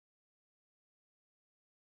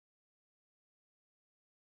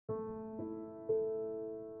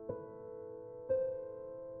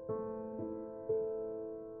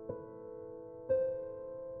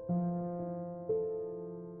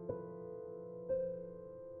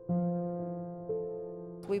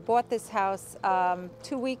We bought this house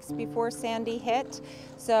 2 weeks before Sandy hit,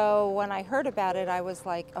 so when I heard about it, I was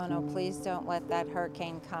like, oh no, please don't let that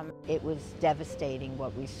hurricane come. It was devastating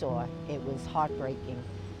what we saw. It was heartbreaking.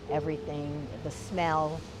 Everything, the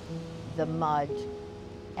smell, the mud,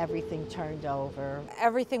 everything turned over.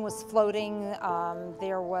 Everything was floating.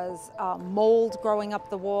 There was mold growing up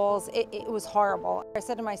the walls. It was horrible. I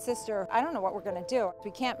said to my sister, I don't know what we're going to do.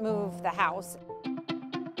 We can't move the house.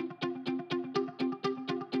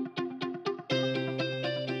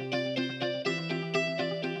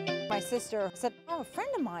 My sister said, oh, a friend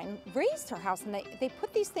of mine raised her house and they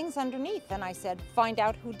put these things underneath. And I said, find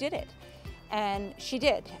out who did it. And she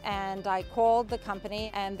did, and I called the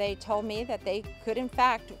company and they told me that they could in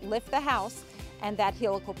fact lift the house and that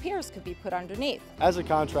helical piers could be put underneath. As a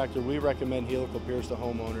contractor, we recommend helical piers to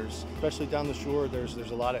homeowners, especially down the shore. There's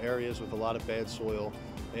a lot of areas with a lot of bad soil,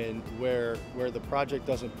 and where the project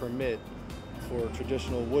doesn't permit for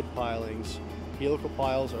traditional wood pilings, helical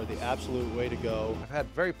piles are the absolute way to go. I've had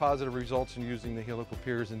very positive results in using the helical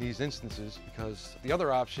piers in these instances because the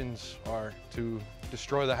other options are to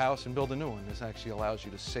destroy the house and build a new one. This actually allows you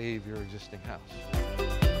to save your existing house.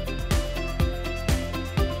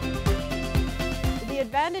 The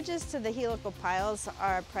advantages to the helical piles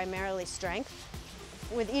are primarily strength.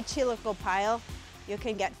 With each helical pile, you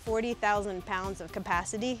can get 40,000 pounds of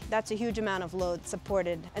capacity. That's a huge amount of load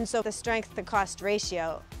supported. And so the strength to cost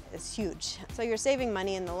ratio is huge. So you're saving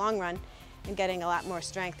money in the long run and getting a lot more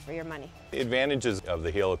strength for your money. The advantages of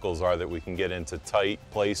the helicals are that we can get into tight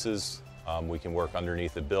places. We can work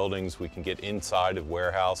underneath the buildings. We can get inside of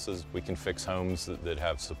warehouses. We can fix homes that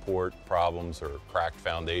have support problems or cracked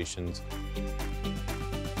foundations.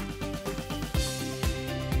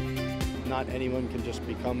 Not anyone can just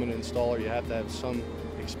become an installer. You have to have some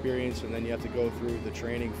experience, and then you have to go through the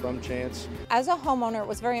training from Chance. As a homeowner, it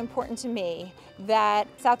was very important to me that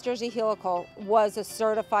South Jersey Helical was a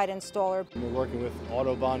certified installer. We're working with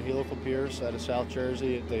Autobahn helical piers out of South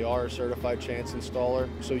Jersey. They are a certified Chance installer.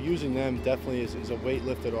 So using them definitely is a weight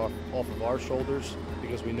lifted off of our shoulders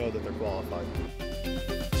because we know that they're qualified.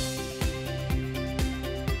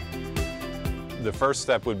 The first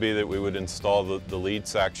step would be that we would install the lead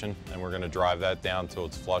section, and we're going to drive that down until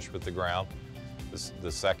it's flush with the ground.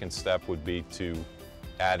 The second step would be to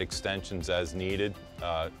add extensions as needed,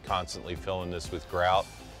 constantly filling this with grout.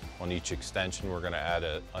 On each extension, we're going to add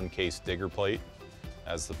an uncased digger plate.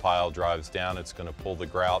 As the pile drives down, it's going to pull the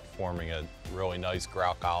grout, forming a really nice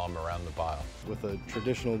grout column around the pile. With a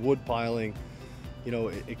traditional wood piling, you know,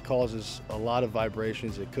 it causes a lot of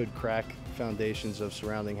vibrations. It could crack foundations of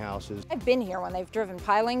surrounding houses. I've been here when they've driven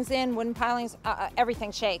pilings in, wooden pilings,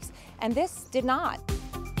 everything shakes, and this did not.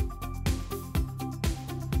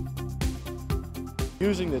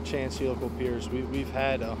 Using the Chance helical piers, we've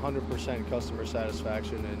had 100% customer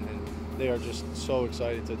satisfaction, and they are just so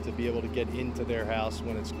excited to be able to get into their house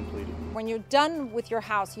when it's completed. When you're done with your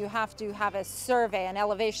house, you have to have a survey, an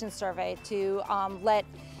elevation survey, to let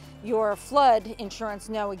your flood insurance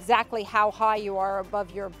know exactly how high you are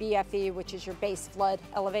above your BFE, which is your base flood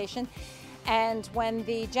elevation. And when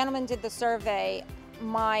the gentleman did the survey,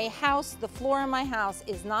 my house, the floor in my house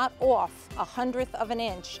is not off 1/100 of an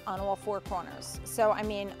inch on all four corners. So, I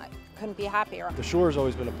mean, I couldn't be happier. The shore has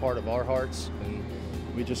always been a part of our hearts, and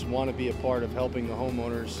we just want to be a part of helping the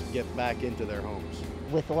homeowners get back into their homes.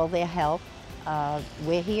 With all their help,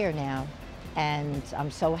 we're here now. And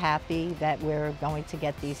I'm so happy that we're going to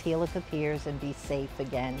get these helical piers and be safe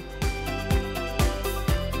again.